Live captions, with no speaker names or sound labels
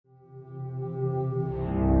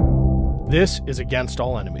This is Against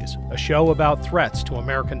All Enemies, a show about threats to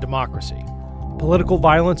American democracy. Political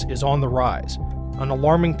violence is on the rise. An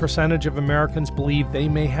alarming percentage of Americans believe they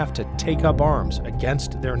may have to take up arms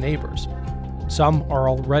against their neighbors. Some are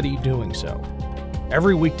already doing so.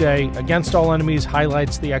 Every weekday, Against All Enemies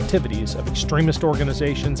highlights the activities of extremist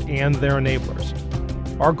organizations and their enablers.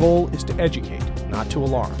 Our goal is to educate, not to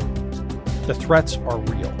alarm. The threats are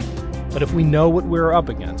real, but if we know what we're up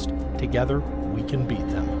against, together we can beat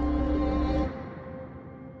them.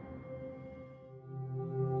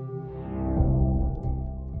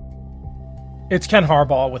 It's Ken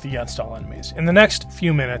Harbaugh with Against All Enemies. In the next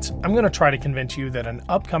few minutes, I'm going to try to convince you that an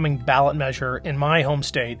upcoming ballot measure in my home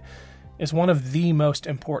state is one of the most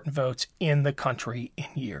important votes in the country in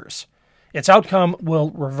years. Its outcome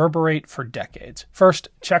will reverberate for decades. First,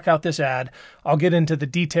 check out this ad. I'll get into the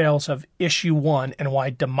details of Issue 1 and why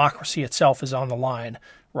democracy itself is on the line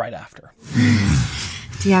right after.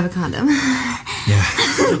 Do you have a condom? Yeah.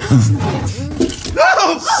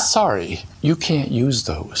 No! Sorry, you can't use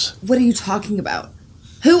those. What are you talking about?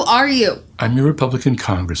 Who are you? I'm your Republican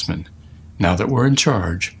congressman. Now that we're in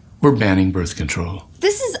charge, we're banning birth control.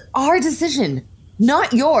 This is our decision,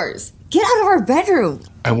 not yours. Get out of our bedroom.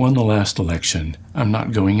 I won the last election. I'm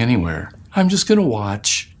not going anywhere. I'm just going to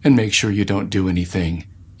watch and make sure you don't do anything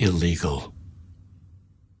illegal.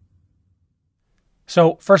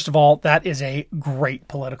 So, first of all, that is a great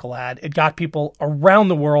political ad. It got people around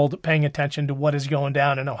the world paying attention to what is going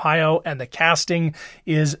down in Ohio, and the casting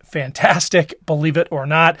is fantastic, believe it or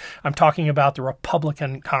not. I'm talking about the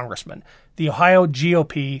Republican congressman. The Ohio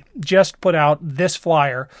GOP just put out this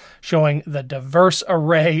flyer showing the diverse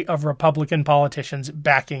array of Republican politicians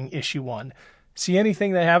backing Issue 1. See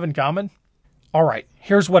anything they have in common? All right,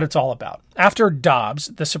 here's what it's all about. After Dobbs,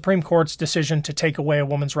 the Supreme Court's decision to take away a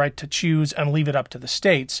woman's right to choose and leave it up to the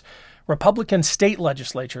states, Republican state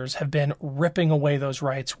legislatures have been ripping away those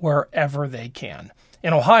rights wherever they can.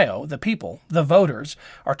 In Ohio, the people, the voters,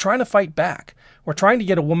 are trying to fight back. We're trying to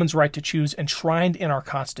get a woman's right to choose enshrined in our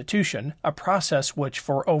Constitution, a process which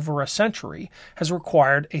for over a century has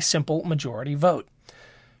required a simple majority vote.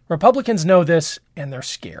 Republicans know this, and they're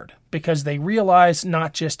scared, because they realize,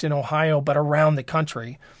 not just in Ohio but around the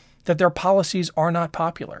country, that their policies are not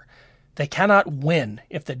popular. They cannot win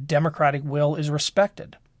if the democratic will is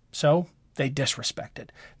respected. So they disrespect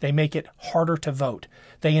it. They make it harder to vote.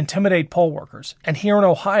 They intimidate poll workers. And here in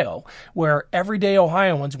Ohio, where everyday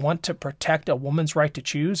Ohioans want to protect a woman's right to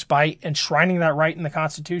choose by enshrining that right in the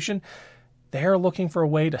Constitution, they're looking for a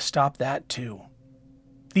way to stop that too.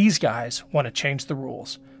 These guys want to change the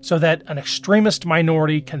rules so that an extremist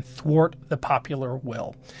minority can thwart the popular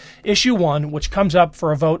will. Issue 1, which comes up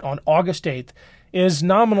for a vote on August 8th, is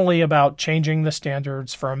nominally about changing the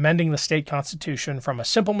standards for amending the state constitution from a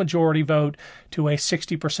simple majority vote to a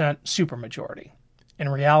 60% supermajority. In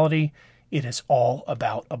reality, it is all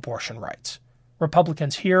about abortion rights.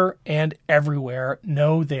 Republicans here and everywhere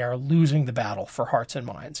know they are losing the battle for hearts and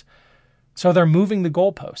minds. So they're moving the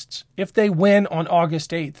goalposts. If they win on August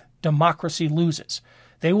 8th, democracy loses.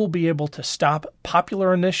 They will be able to stop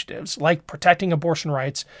popular initiatives like protecting abortion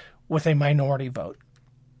rights with a minority vote.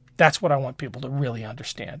 That's what I want people to really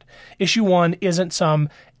understand. Issue 1 isn't some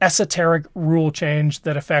esoteric rule change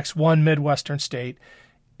that affects one Midwestern state.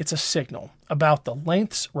 It's a signal about the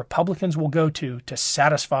lengths Republicans will go to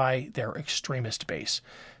satisfy their extremist base.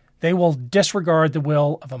 They will disregard the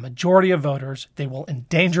will of a majority of voters, they will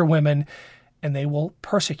endanger women, and they will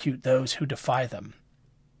persecute those who defy them.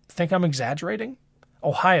 Think I'm exaggerating?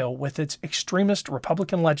 Ohio, with its extremist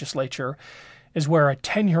Republican legislature, is where a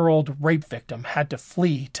 10-year-old rape victim had to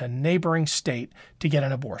flee to a neighboring state to get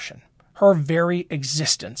an abortion. Her very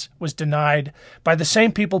existence was denied by the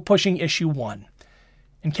same people pushing Issue 1.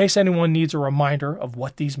 In case anyone needs a reminder of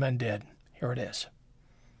what these men did, here it is.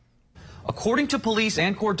 According to police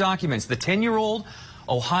and court documents, the 10-year-old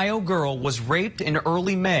Ohio girl was raped in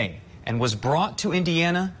early May and was brought to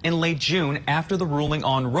Indiana in late June after the ruling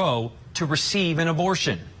on Roe to receive an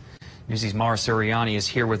abortion. Newsy's Mara Suriani is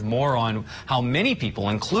here with more on how many people,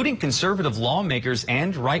 including conservative lawmakers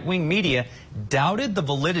and right-wing media, doubted the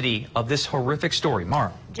validity of this horrific story.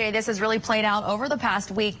 Mara. Jay, this has really played out over the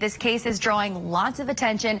past week. This case is drawing lots of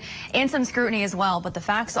attention and some scrutiny as well. But the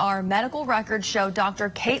facts are medical records show Dr.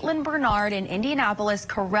 Caitlin Bernard in Indianapolis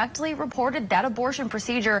correctly reported that abortion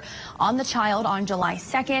procedure on the child on July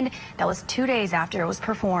 2nd. That was 2 days after it was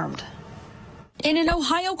performed. In an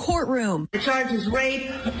Ohio courtroom. The charge is rape,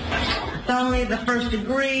 felony of the first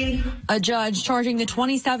degree. A judge charging the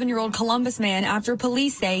 27-year-old Columbus man after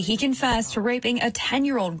police say he confessed to raping a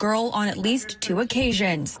 10-year-old girl on at least 2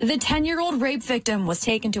 occasions. The 10-year-old rape victim was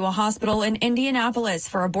taken to a hospital in Indianapolis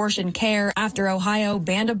for abortion care after Ohio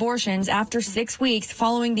banned abortions after 6 weeks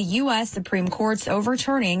following the U.S. Supreme Court's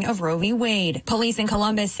overturning of Roe v. Wade. Police in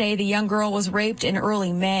Columbus say the young girl was raped in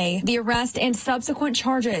early May. The arrest and subsequent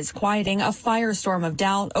charges quieting a firestorm of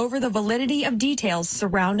doubt over the validity of details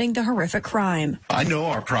surrounding the horrific crime. I know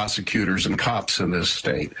our prosecutors and cops in this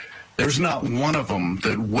state. There's not one of them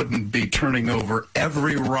that wouldn't be turning over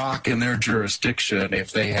every rock in their jurisdiction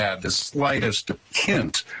if they had the slightest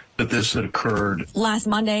hint that this had occurred. Last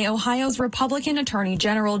Monday, Ohio's Republican Attorney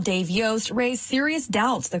General Dave Yost raised serious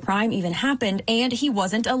doubts the crime even happened, and he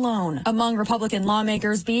wasn't alone. Among Republican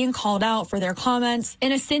lawmakers being called out for their comments,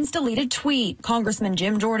 in a since-deleted tweet, Congressman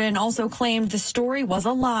Jim Jordan also claimed the story was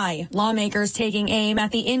a lie. Lawmakers taking aim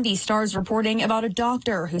at the Indy Star's reporting about a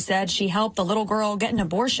doctor who said she helped the little girl get an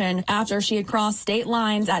abortion after she had crossed state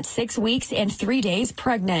lines at 6 weeks and 3 days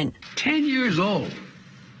pregnant. 10 years old,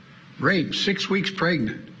 raped, 6 weeks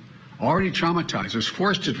pregnant. Already traumatized, was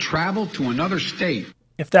forced to travel to another state.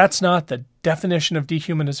 If that's not the definition of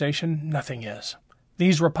dehumanization, nothing is.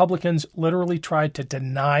 These Republicans literally tried to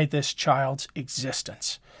deny this child's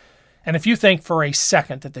existence. And if you think for a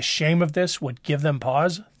second that the shame of this would give them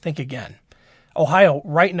pause, think again. Ohio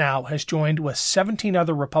right now has joined with 17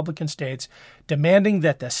 other Republican states demanding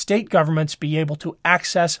that the state governments be able to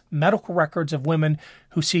access medical records of women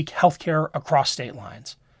who seek health care across state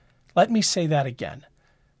lines. Let me say that again.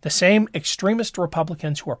 The same extremist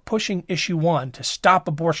Republicans who are pushing Issue 1 to stop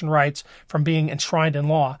abortion rights from being enshrined in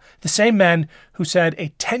law, the same men who said a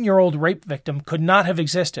 10-year-old rape victim could not have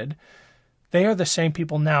existed, they are the same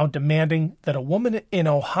people now demanding that a woman in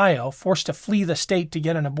Ohio forced to flee the state to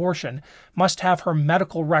get an abortion must have her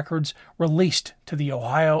medical records released to the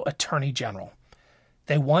Ohio Attorney General.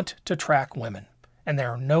 They want to track women, and they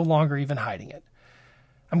are no longer even hiding it.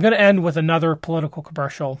 I'm going to end with another political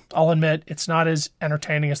commercial. I'll admit it's not as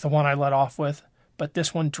entertaining as the one I led off with, but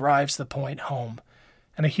this one drives the point home.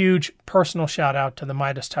 And a huge personal shout out to the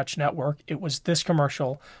Midas Touch Network. It was this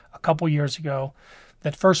commercial a couple years ago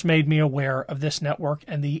that first made me aware of this network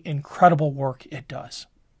and the incredible work it does.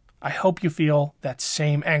 I hope you feel that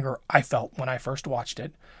same anger I felt when I first watched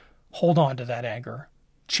it. Hold on to that anger,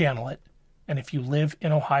 channel it, and if you live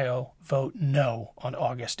in Ohio, vote no on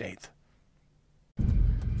August 8th.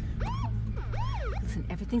 Listen,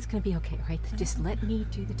 everything's gonna be okay, right? Just let me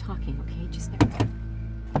do the talking, okay? Just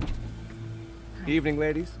Evening,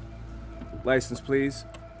 ladies. License, please.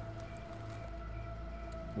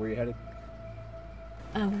 Where are you headed?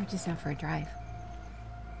 we were just out for a drive.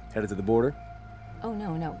 Headed to the border? Oh,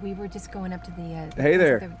 no. We were just going up to the... Hey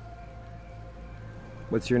there.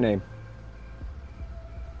 What's your name?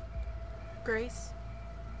 Grace.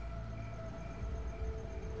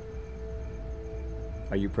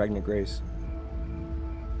 Are you pregnant, Grace?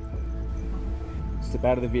 Step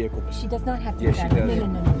out of the vehicle. She does not have to. Yes, she does.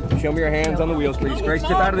 No. Show me your hands on the wheels, please. Grace,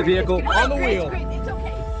 step out of the vehicle. On the wheel. Grace, it's okay.